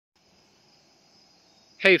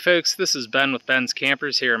Hey folks, this is Ben with Ben's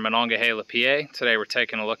Campers here in Monongahela, PA. Today we're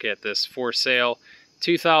taking a look at this for sale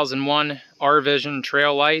 2001 R-Vision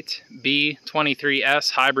Trail Lite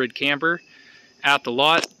B23S hybrid camper at the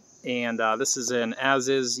lot. And this is an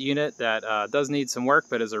as-is unit that does need some work,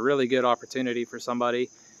 but is a really good opportunity for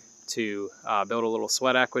somebody to build a little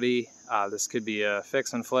sweat equity. This could be a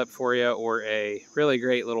fix and flip for you, or a really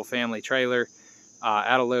great little family trailer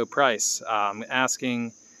at a low price. I'm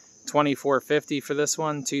asking $2,450 for this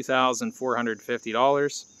one,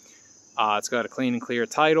 $2,450. It's got a clean and clear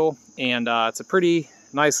title, and it's a pretty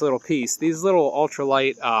nice little piece. These little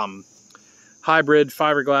ultralight hybrid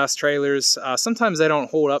fiberglass trailers, sometimes they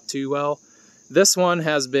don't hold up too well. This one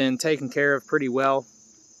has been taken care of pretty well.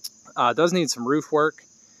 It does need some roof work.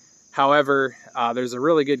 However, there's a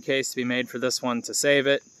really good case to be made for this one to save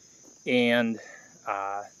it, and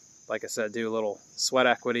like I said, do a little sweat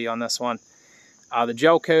equity on this one. The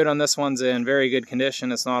gel coat on this one's in very good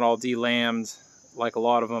condition. It's not all delammed like a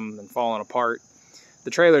lot of them and falling apart.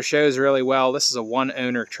 The trailer shows really well. This is a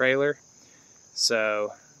one-owner trailer,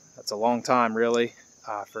 so that's a long time really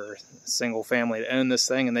for a single family to own this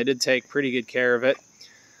thing, and they did take pretty good care of it.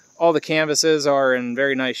 All the canvases are in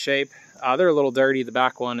very nice shape. They're a little dirty. The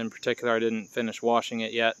back one in particular, I didn't finish washing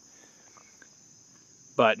it yet,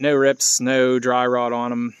 but no rips, no dry rot on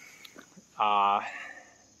them.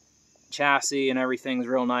 Chassis and everything's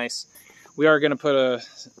real nice. We are going to put a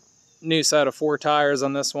new set of 4 tires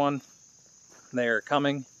on this one. They are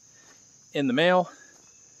coming in the mail,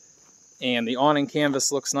 and the awning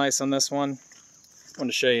canvas looks nice on this one. I want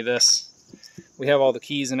to show you this. We have all the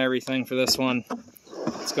keys and everything for this one.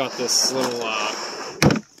 It's got this little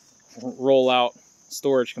roll out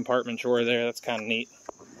storage compartment drawer there. That's kind of neat.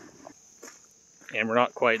 And we're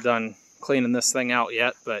not quite done cleaning this thing out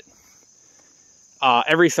yet, but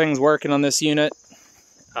everything's working on this unit.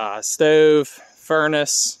 Stove,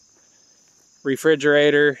 furnace,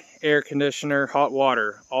 refrigerator, air conditioner, hot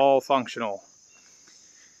water, all functional.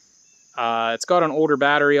 It's got an older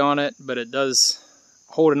battery on it, but it does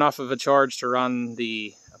hold enough of a charge to run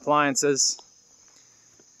the appliances.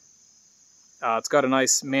 It's got a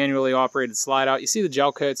nice manually operated slide out. You see the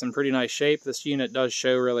gel coat's in pretty nice shape. This unit does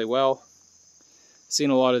show really well. Seen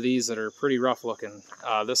a lot of these that are pretty rough looking.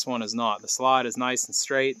 This one is not. The slide is nice and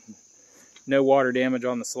straight. No water damage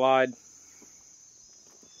on the slide.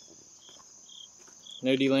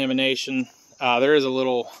 No delamination. There is a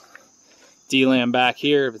little delam back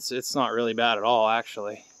here, but it's not really bad at all,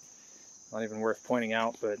 actually. Not even worth pointing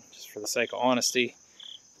out, but just for the sake of honesty.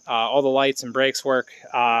 All the lights and brakes work.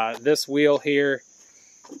 This wheel here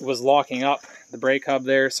was locking up the brake hub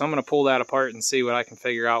there, so I'm going to pull that apart and see what I can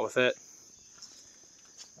figure out with it.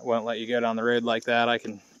 I won't let you go down the road like that. I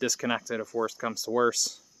can disconnect it if worst comes to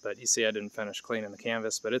worse. But you see I didn't finish cleaning the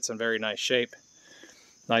canvas, but it's in very nice shape.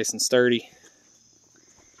 Nice and sturdy.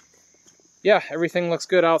 Yeah, everything looks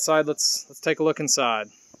good outside. Let's take a look inside.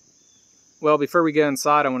 Well, before we go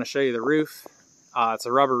inside, I want to show you the roof. It's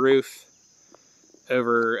a rubber roof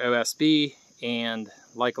over OSB, and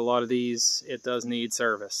like a lot of these, it does need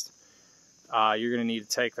serviced. You're going to need to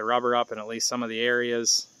take the rubber up in at least some of the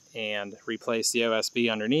areas and replace the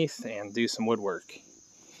OSB underneath and do some woodwork.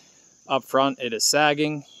 Up front it is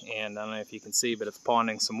sagging, and I don't know if you can see, but it's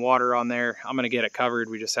ponding some water on there. I'm going to get it covered.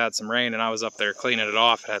 We just had some rain and I was up there cleaning it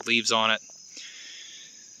off. It had leaves on it.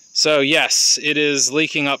 So yes, it is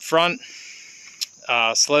leaking up front,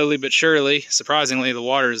 slowly but surely. Surprisingly, the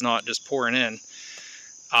water is not just pouring in,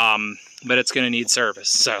 but it's going to need service.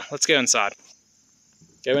 So let's go inside.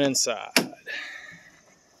 Going inside.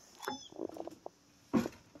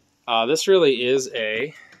 This really is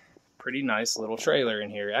a pretty nice little trailer in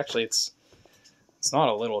here. Actually, it's not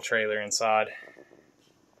a little trailer inside.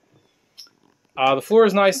 The floor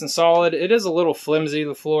is nice and solid. It is a little flimsy,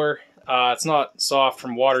 the floor. It's not soft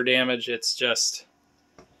from water damage. It's just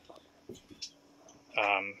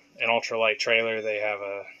an ultralight trailer. They have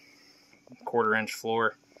a 1/4 inch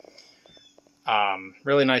floor.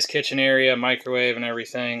 Really nice kitchen area, microwave and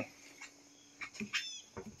everything.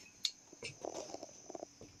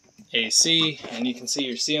 AC, and you can see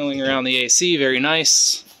your ceiling around the AC, very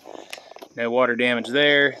nice. No water damage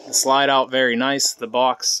there. The slide out, very nice. The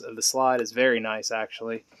box of the slide is very nice,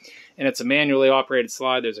 actually. And it's a manually operated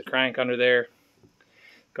slide. There's a crank under there.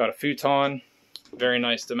 Got a futon. Very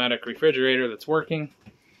nice Dometic refrigerator that's working.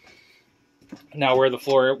 Now where the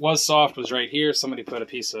floor was soft was right here. Somebody put a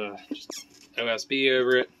piece of OSB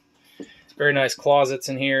over it. Very nice closets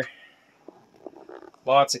in here.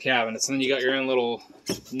 Lots of cabinets. And then you got your own little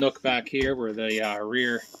nook back here where the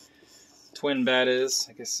rear twin bed is.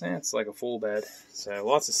 I guess it's like a full bed. So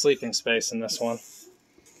lots of sleeping space in this one.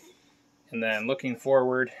 And then looking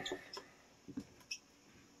forward,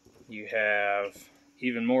 you have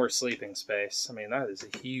even more sleeping space. I mean, that is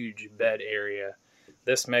a huge bed area.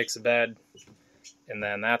 This makes a bed, and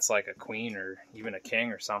then that's like a queen or even a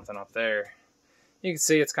king or something up there. You can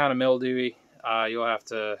see it's kind of mildewy. You'll have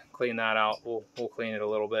to clean that out. We'll clean it a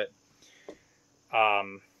little bit.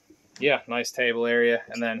 Yeah, nice table area.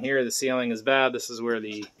 And then here the ceiling is bad. This is where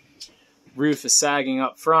the roof is sagging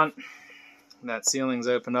up front. That ceiling's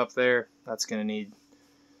opened up there. That's going to need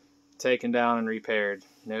taken down and repaired.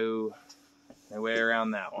 No way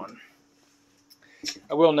around that one.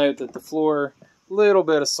 I will note that the floor, little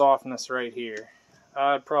bit of softness right here.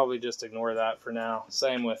 I'd probably just ignore that for now.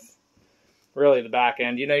 Same with really the back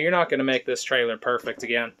end. You know, you're not going to make this trailer perfect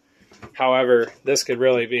again. However, this could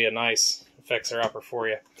really be a nice fixer-upper for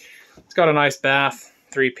you. It's got a nice bath,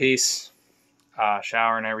 3-piece,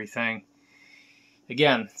 shower and everything.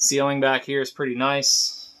 Again, ceiling back here is pretty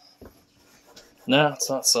nice. No, it's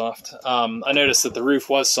not soft. I noticed that the roof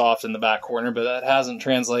was soft in the back corner, but that hasn't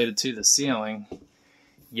translated to the ceiling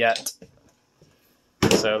yet.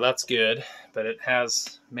 So that's good, but it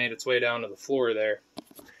has made its way down to the floor there.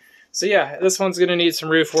 So yeah, this one's going to need some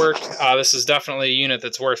roof work. This is definitely a unit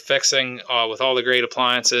that's worth fixing with all the great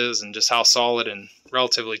appliances and just how solid and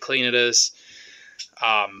relatively clean it is.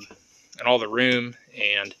 And all the room,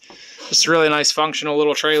 and just a really nice functional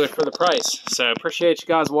little trailer for the price. So appreciate you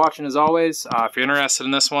guys watching as always. If you're interested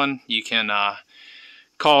in this one, you can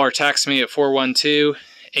call or text me at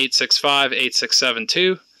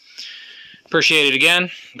 412-865-8672. Appreciate it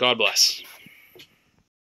again. God bless.